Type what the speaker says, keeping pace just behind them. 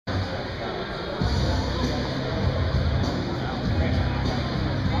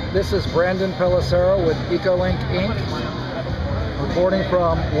This is Brandon Pellicero with EcoLink Inc., reporting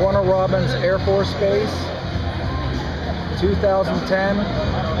from Warner Robins Air Force Base, 2010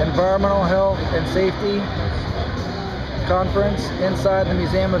 Environmental Health and Safety Conference inside the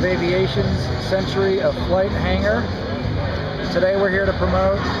Museum of Aviation's Century of Flight hangar. Today we're here to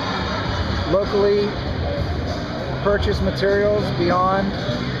promote locally purchased materials beyond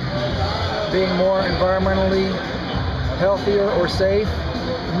being more environmentally healthier or safe.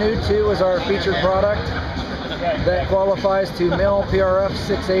 New 2 is our featured product that qualifies to MIL PRF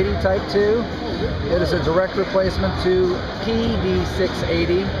 680 Type 2. It is a direct replacement to PD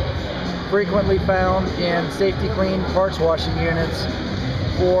 680, frequently found in safety clean parts washing units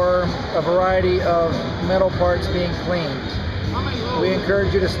for a variety of metal parts being cleaned. We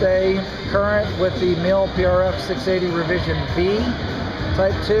encourage you to stay current with the MIL PRF 680 Revision B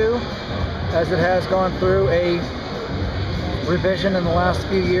Type 2, as it has gone through a revision in the last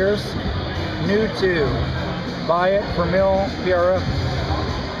few years. New 2. Buy it for MIL PRF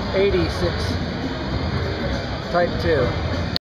 86 Type 2.